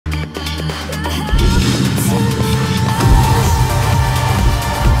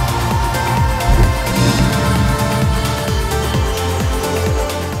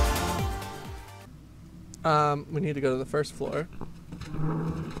we need to go to the first floor.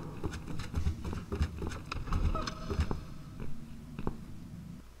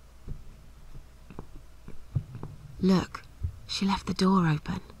 Look, she left the door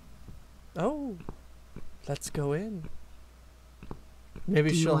open. Oh, let's go in. Maybe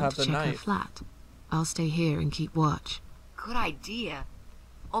Do you she'll want have to the check her knife. flat? I'll stay here and keep watch. Good idea.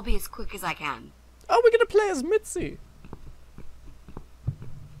 I'll be as quick as I can. Oh, we're gonna play as Mitzi.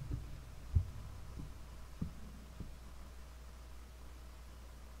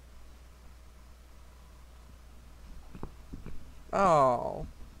 Oh.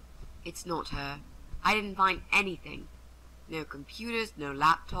 It's not her. I didn't find anything. No computers, no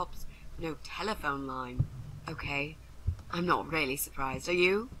laptops, no telephone line. Okay, I'm not really surprised, are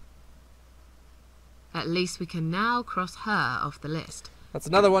you? At least we can now cross her off the list. That's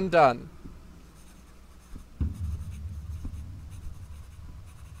another one done.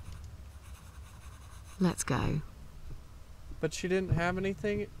 Let's go. But she didn't have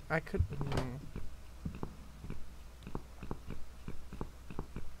anything. I could.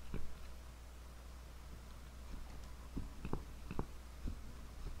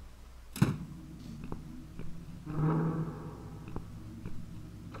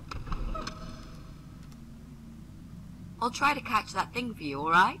 I'll try to catch that thing for you,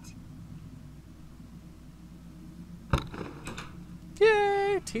 alright?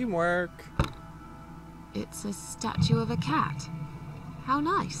 Yay! Teamwork. It's a statue of a cat. How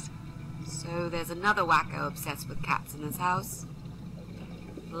nice. So there's another wacko obsessed with cats in this house.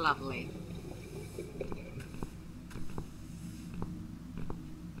 Lovely.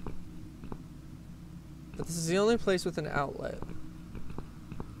 But this is the only place with an outlet.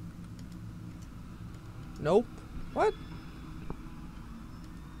 Nope. What?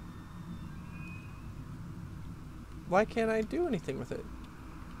 Why can't I do anything with it?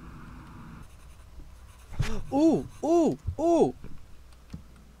 Ooh, ooh, ooh.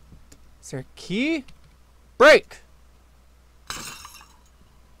 Is there a key? Break!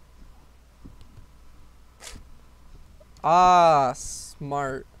 Ah,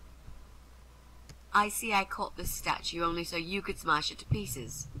 smart. I see I caught this statue only so you could smash it to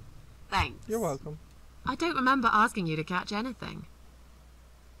pieces. Thanks. You're welcome. I don't remember asking you to catch anything.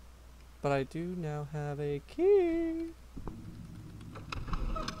 But I do now have a key.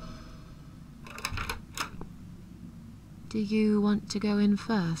 Do you want to go in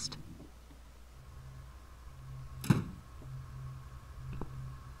first?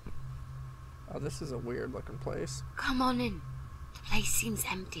 Oh, this is a weird looking place. Come on in. The place seems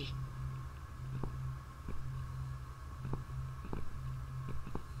empty.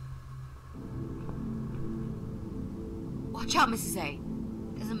 Watch out, Mrs. A.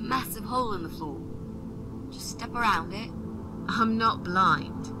 There's a massive hole in the floor. Just step around it. I'm not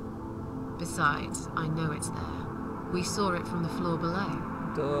blind. Besides, I know it's there. We saw it from the floor below.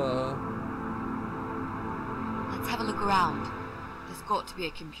 Duh. Let's have a look around. There's got to be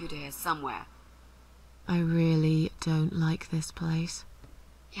a computer here somewhere. I really don't like this place.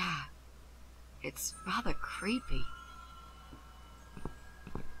 Yeah, it's rather creepy.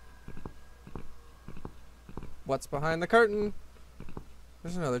 What's behind the curtain?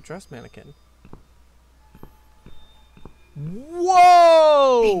 There's another dress mannequin.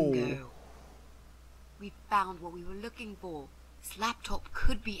 Whoa! Bingo. We found what we were looking for. This laptop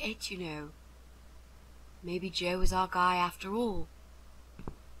could be it, you know. Maybe Joe is our guy after all.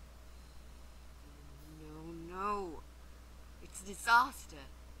 No. It's a disaster.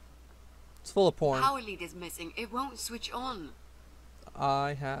 It's full of porn. Power lead is missing. It won't switch on.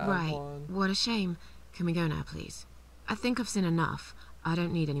 I have Right. one. What a shame. Can we go now, please? I think I've seen enough. I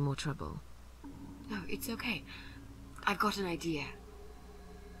don't need any more trouble. No, it's okay. I've got an idea.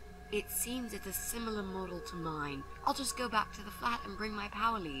 It seems it's a similar model to mine. I'll just go back to the flat and bring my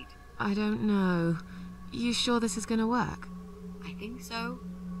power lead. I don't know. You sure this is gonna work? I think so.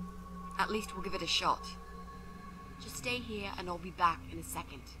 At least we'll give it a shot. Just stay here and I'll be back in a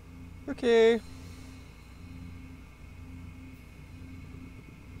second. Okay.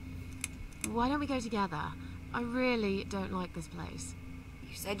 Why don't we go together? I really don't like this place.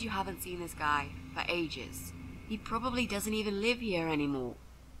 You said you haven't seen this guy for ages. He probably doesn't even live here anymore.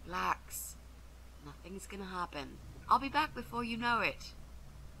 Relax. Nothing's gonna happen. I'll be back before you know it.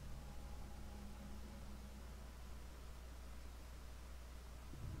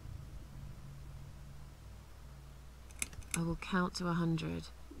 I will count to 100.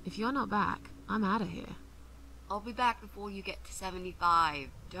 If you're not back, I'm out of here. I'll be back before you get to 75.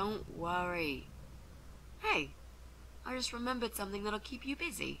 Don't worry. Hey, I just remembered something that'll keep you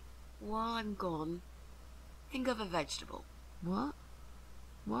busy. While I'm gone, think of a vegetable. What?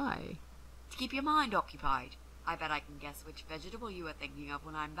 Why? To keep your mind occupied. I bet I can guess which vegetable you were thinking of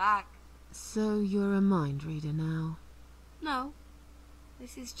when I'm back. So you're a mind reader now? No.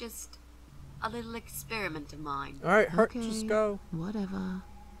 This is just a little experiment of mine. Alright, Hurt, Okay, just go. whatever.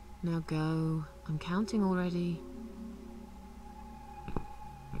 Now go. I'm counting already.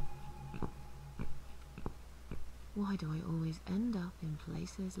 Why do I always end up in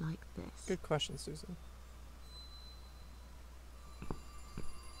places like this? Good question, Susan.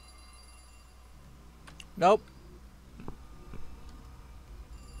 Nope.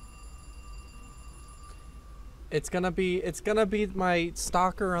 It's gonna be my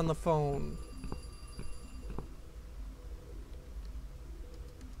stalker on the phone.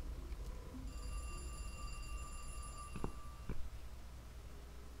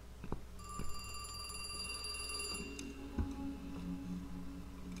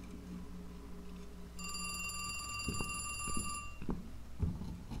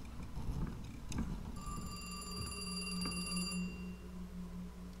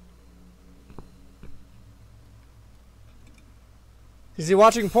 Is he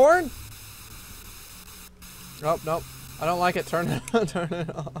watching porn? Nope, nope. I don't like it. Turn it on, turn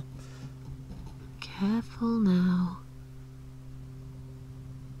it off. Careful now.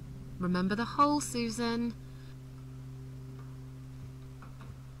 Remember the hole, Susan.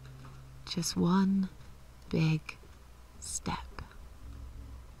 Just one big step.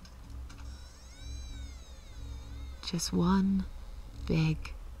 Just one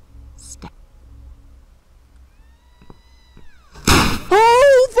big step.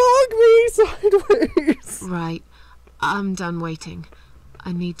 Oh, fuck me sideways. Right. I'm done waiting.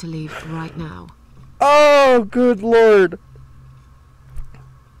 I need to leave right now. Oh, good lord.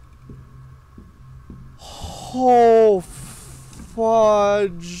 Oh,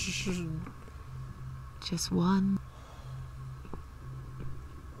 fudge. Just one.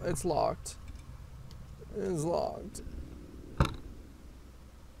 It's locked. It's locked.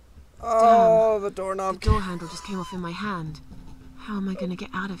 Oh, the The doorknob. door handle just came off in my hand. How am I gonna get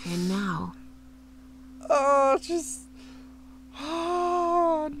out of here now? Oh, just.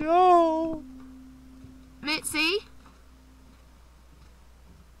 Oh, no. Mitzi?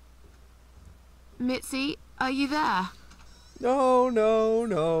 Mitzi, are you there? No, no,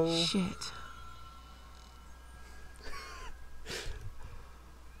 no. Shit.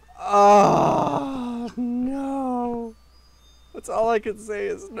 Oh, no. That's all I can say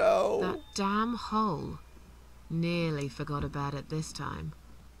is no. That damn hole. Nearly forgot about it this time.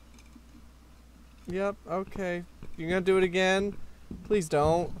 Yep, okay. You gonna do it again? Please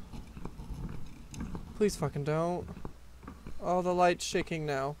don't. Please fucking don't. Oh, the light's shaking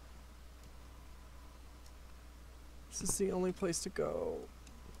now. This is the only place to go.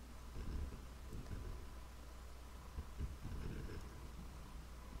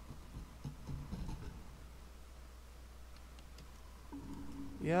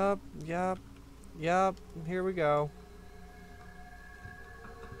 Yep, yep, yep. Here we go.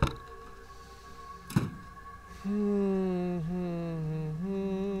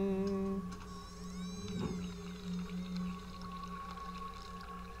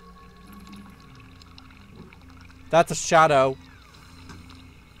 That's a shadow.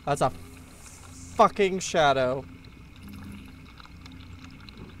 That's a fucking shadow.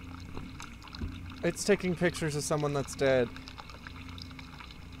 It's taking pictures of someone that's dead.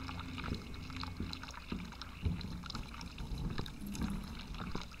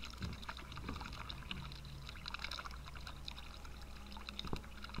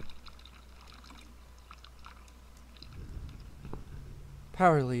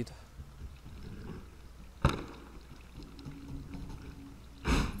 Power lead.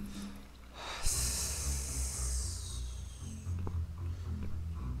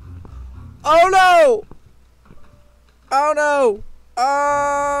 Oh no! Oh no!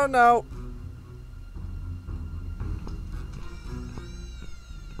 Oh no!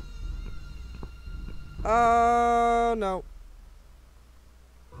 Oh no!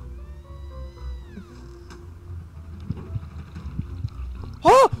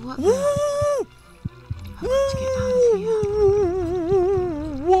 Oh! What the? I've got to get out of here.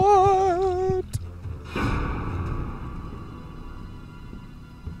 What?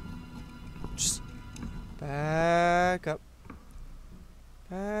 Just back up.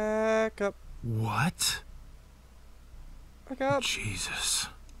 Back up. What? Back up. Jesus.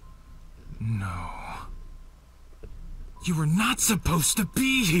 No. You were not supposed to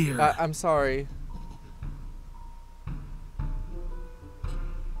be here! I'm sorry.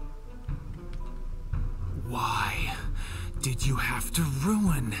 Why did you have to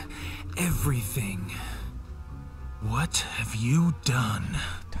ruin everything? What have you done?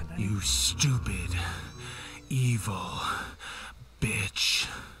 You stupid, evil bitch.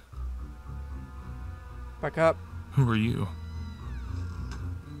 Back up. Who are you?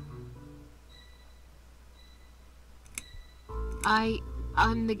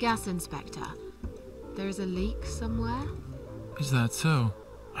 I'm the gas inspector. There's a leak somewhere? Is that so?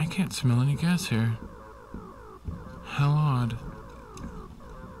 I can't smell any gas here. How odd.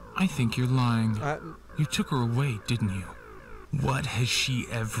 I think you're lying. You took her away, didn't you? What has she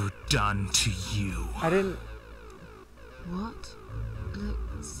ever done to you? I didn't... What? Look,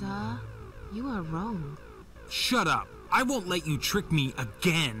 sir, you are wrong. Shut up. I won't let you trick me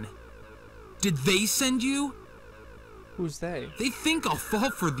again. Did they send you? Who's they? They think I'll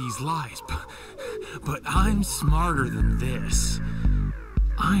fall for these lies, but I'm smarter than this.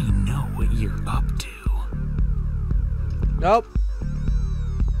 I know what you're up to. Nope.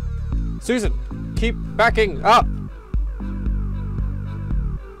 Susan, keep backing up.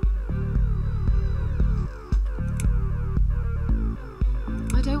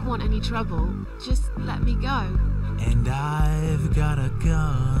 I don't want any trouble. Just let me go. And I've got a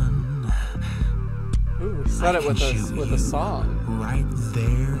gun. Ooh, he said it with a song. Right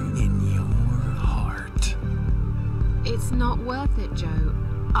there in your heart. It's not worth it, Joe.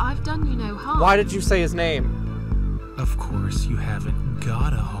 I've done you no harm. Why did you say his name? Of course you haven't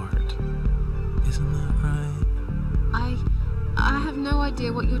got a heart. Isn't that right? I have no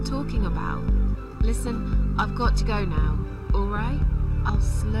idea what you're talking about. Listen, I've got to go now, alright? I'll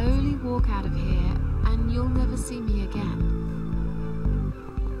slowly walk out of here, and you'll never see me again.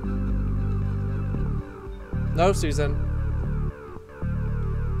 No, Susan.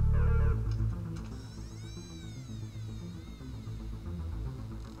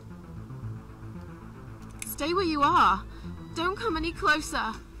 Stay where you are. Don't come any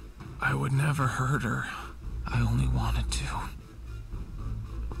closer. I would never hurt her. I only wanted to.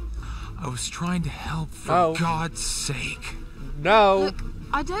 I was trying to help for God's sake. No. Look,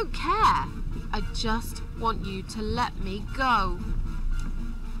 I don't care. I just want you to let me go.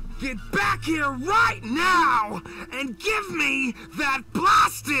 Get back here right now and give me that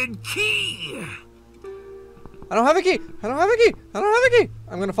blasted key! I don't have a key. I don't have a key. I don't have a key.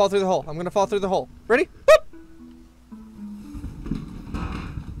 I'm gonna fall through the hole. I'm gonna fall through the hole. Ready? Boop!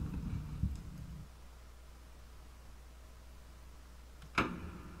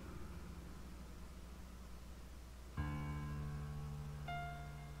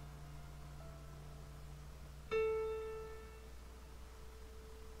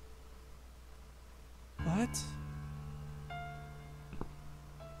 What?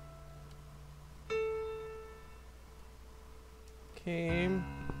 Came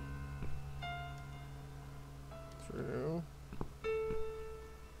through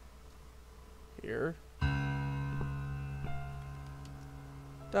here.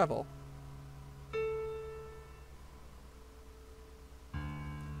 Devil.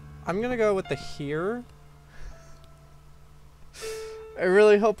 I'm gonna go with the here. I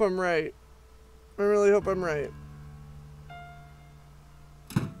really hope I'm right. I really hope I'm right.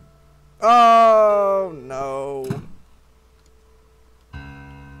 Oh, no.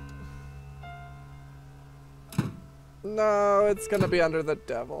 No, it's gonna be under the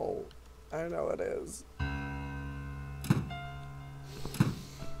devil. I know it is.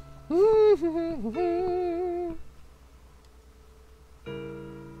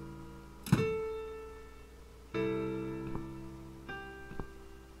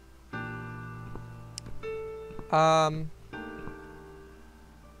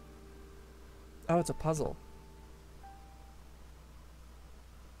 Oh, it's a puzzle.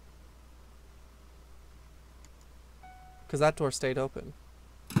 Because that door stayed open.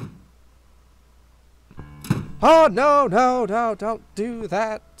 Oh, no, no, no, don't do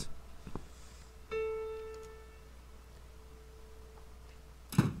that.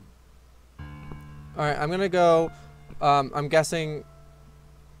 Alright, I'm gonna go, I'm guessing,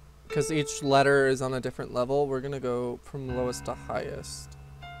 because each letter is on a different level, we're gonna go from lowest to highest.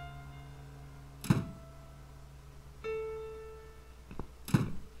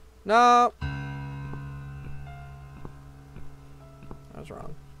 No! I was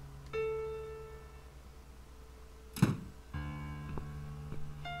wrong.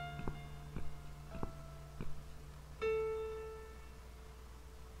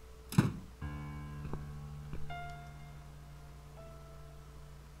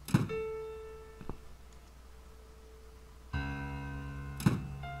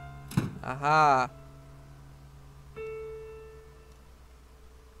 Aha!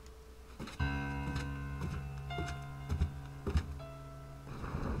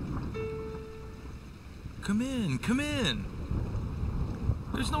 Come in, come in.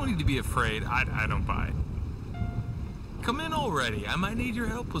 There's no need to be afraid. I don't buy it. Come in already. I might need your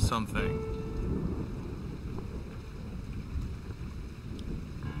help with something.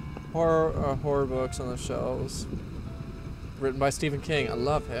 Horror books on the shelves. Written by Stephen King. I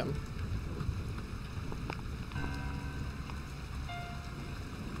love him.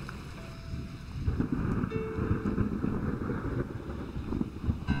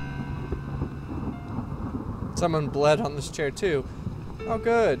 Someone bled on this chair too. Oh,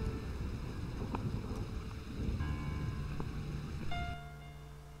 good.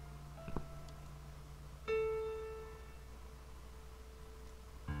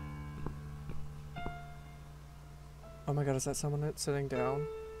 Oh my god, is that someone that's sitting down?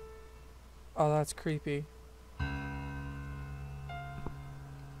 Oh, that's creepy.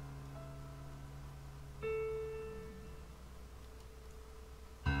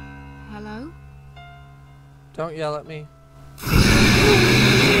 Hello? Don't yell at me.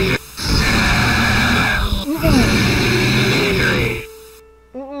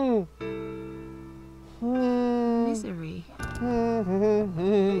 Misery.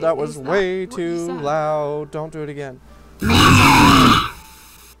 That was Is way that what you too said? loud. Don't do it again.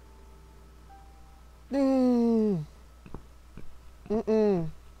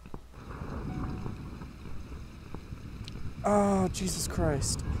 Oh, Jesus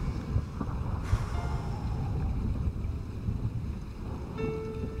Christ.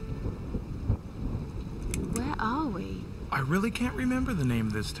 Where are we? I really can't remember the name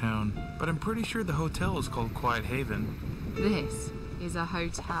of this town, but I'm pretty sure the hotel is called Quiet Haven. This is a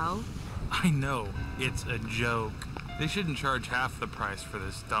hotel? I know, it's a joke. They shouldn't charge half the price for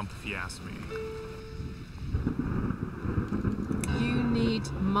this dump if you ask me. You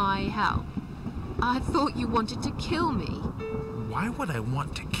need my help. I thought you wanted to kill me. Why would I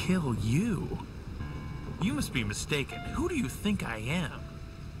want to kill you? You must be mistaken. Who do you think I am?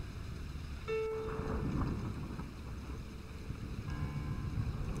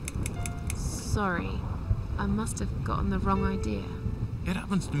 Sorry. I must have gotten the wrong idea. It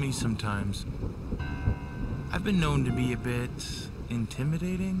happens to me sometimes. I've been known to be a bit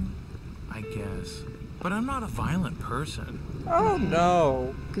intimidating, I guess. But I'm not a violent person. Oh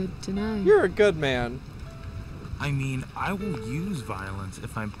no. Good to know. You're a good man. I mean, I will use violence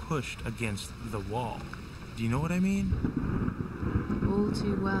if I'm pushed against the wall. Do you know what I mean? All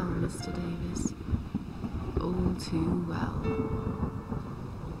too well, Mr. Davis. All too well.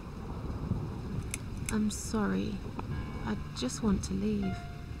 I'm sorry. I just want to leave.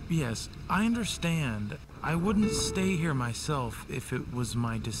 Yes, I understand. I wouldn't stay here myself if it was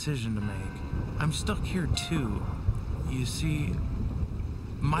my decision to make. I'm stuck here too. You see,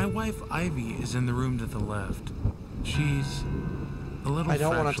 my wife Ivy is in the room to the left. She's a little I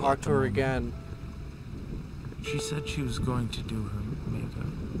don't want to fragile talk at to the her moment. again. She said she was going to do her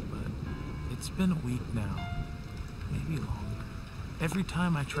makeup, but it's been a week now. Maybe longer. Every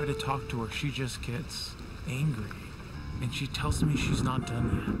time I try to talk to her, she just gets angry. And she tells me she's not done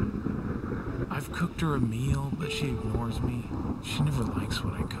yet. I've cooked her a meal, but she ignores me. She never likes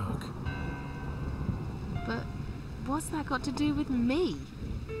what I cook. But what's that got to do with me?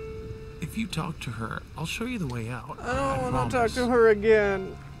 If you talk to her, I'll show you the way out. I don't want to talk promise. to her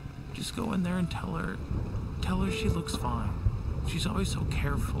again. Just go in there and tell her she looks fine. She's always so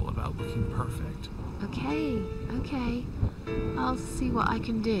careful about looking perfect. Okay, okay. I'll see what I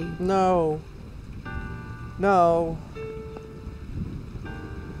can do. No. No.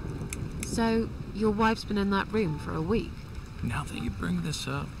 So, your wife's been in that room for a week? Now that you bring this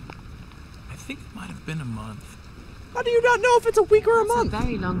up, I think it might have been a month. How do you not know if it's a week or a That's month? a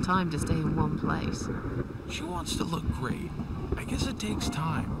very long time to stay in one place. She wants to look great. I guess it takes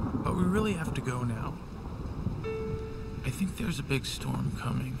time, but we really have to go now. I think there's a big storm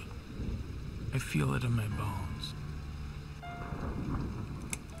coming. I feel it in my bones.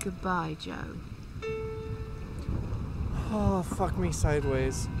 Goodbye, Joe. Oh, fuck me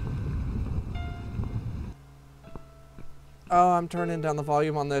sideways. Oh, I'm turning down the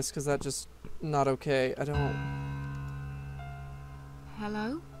volume on this because that's just not okay. I don't...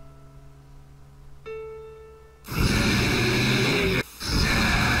 Hello?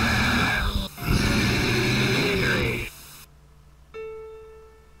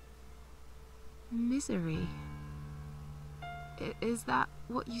 Misery. Is that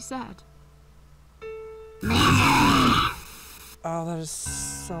what you said? Oh, that is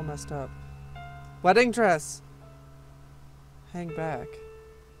so messed up. Wedding dress. Hang back.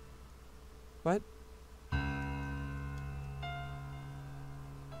 What?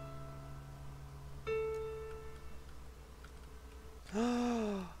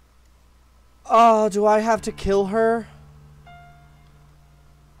 Oh, do I have to kill her?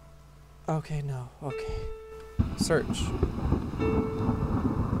 Okay, no. Okay. Search.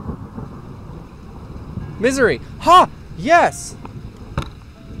 Misery. Ha! Yes!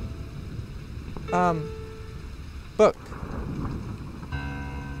 Book.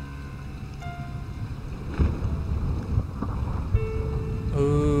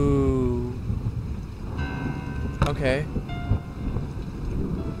 Ooh. Okay.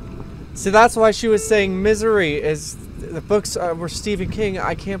 See, that's why she was saying Misery is... The books were Stephen King.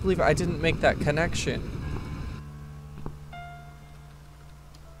 I can't believe I didn't make that connection.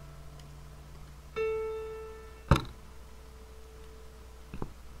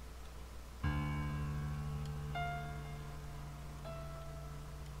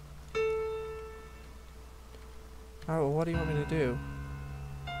 Oh, what do you want me to do?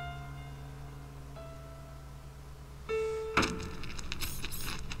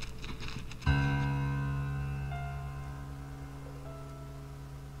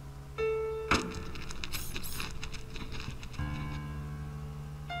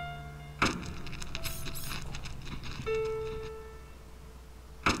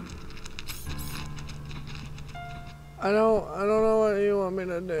 I don't know what you want me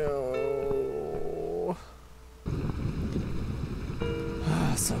to do.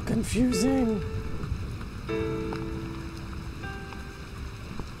 So confusing.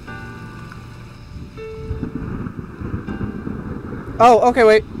 Oh, okay,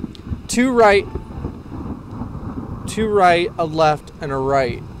 wait. Two right, a left, and a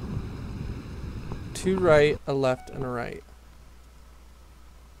right. Two right, a left, and a right.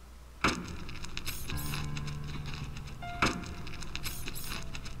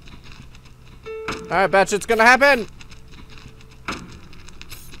 I bet you it's gonna happen!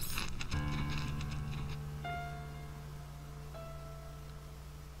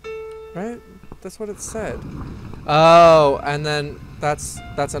 Right? That's what it said. Oh, and then that's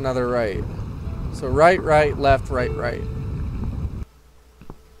another right. So right, right, left, right, right.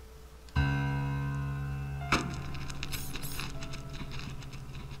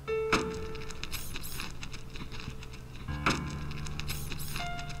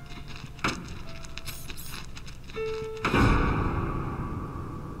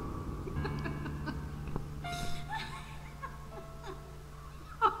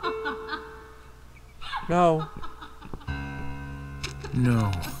 No.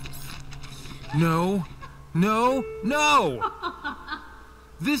 No. No. No. No!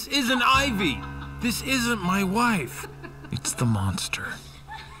 This isn't Ivy! This isn't my wife! It's the monster.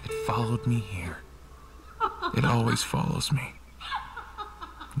 It followed me here. It always follows me.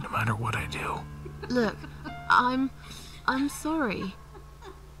 No matter what I do. Look, I'm sorry.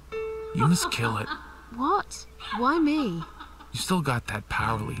 You must kill it. What? Why me? You still got that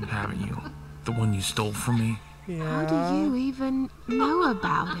power lead, haven't you? The one you stole from me? How do you even know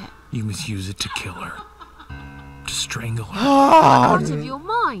about it? You must use it to kill her. To strangle her. Out of your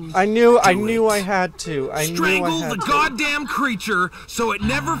mind. I knew I had to. Strangle the goddamn creature so it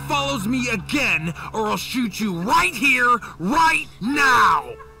never follows me again, or I'll shoot you right here, right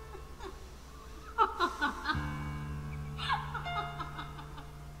now!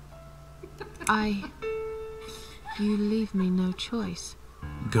 You leave me no choice.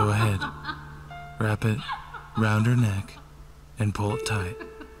 Go ahead. Wrap it round her neck and pull it tight.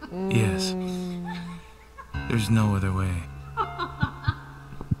 Yes. There's no other way.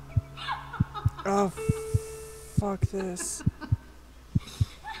 Oh, fuck this.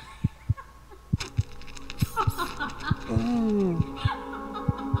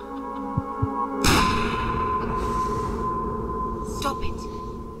 Stop it!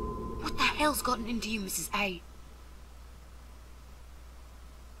 What the hell's gotten into you, Mrs. A?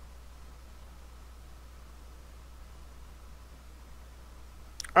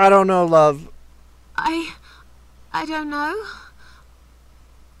 I don't know, love. I don't know.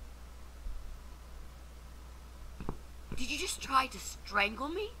 Did you just try to strangle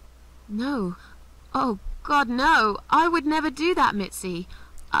me? No. Oh, God, no. I would never do that, Mitzi.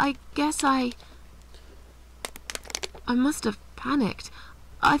 I guess I must have panicked.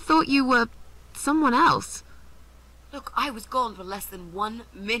 I thought you were someone else. Look, I was gone for less than 1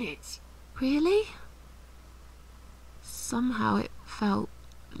 minute. Really? Somehow it felt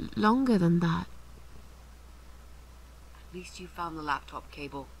longer than that. At least you found the laptop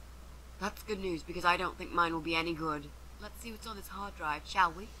cable. That's good news, because I don't think mine will be any good. Let's see what's on this hard drive,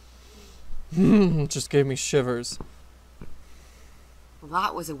 shall we? Just gave me shivers. Well,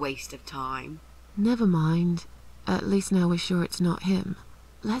 that was a waste of time. Never mind. At least now we're sure it's not him.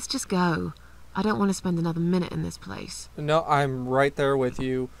 Let's just go. I don't want to spend another minute in this place. No, I'm right there with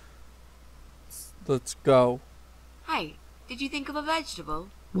you. Let's go. Hey, did you think of a vegetable?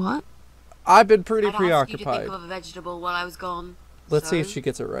 What? I've been pretty I'd ask you to preoccupied. think of a vegetable while I was gone. Let's see if So, she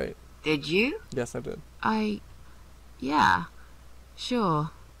gets it right. Did you? Yes, I did. Yeah, sure.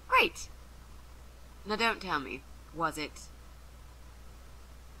 Great. Now don't tell me. Was it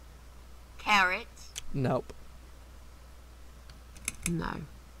carrot? Nope. No.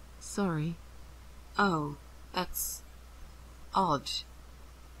 Sorry. Oh, that's odd.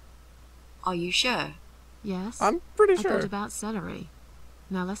 Are you sure? Yes? I'm pretty I sure. thought about celery.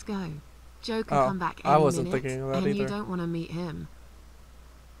 Now let's go. Joe can Oh, come back any I wasn't minute, thinking of that and you either. don't want to meet him.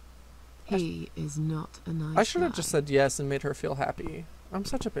 He is not a nice I should have guy. just said yes and made her feel happy. I'm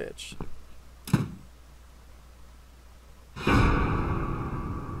such a bitch.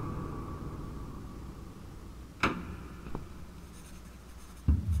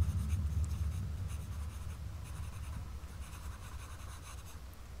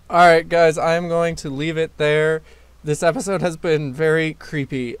 Alright, guys, I am going to leave it there. This episode has been very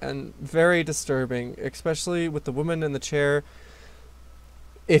creepy and very disturbing, especially with the woman in the chair.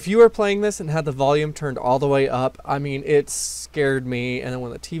 If you were playing this and had the volume turned all the way up, I mean, it scared me. And then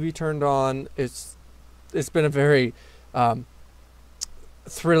when the TV turned on, it's been a very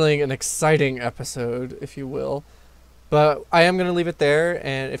thrilling and exciting episode, if you will. But I am going to leave it there,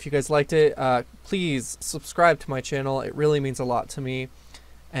 and if you guys liked it, please subscribe to my channel. It really means a lot to me.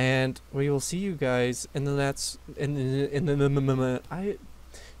 And we will see you guys in the next...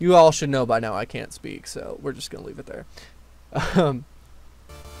 You all should know by now I can't speak, so we're just going to leave it there.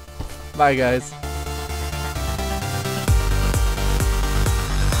 Bye, guys.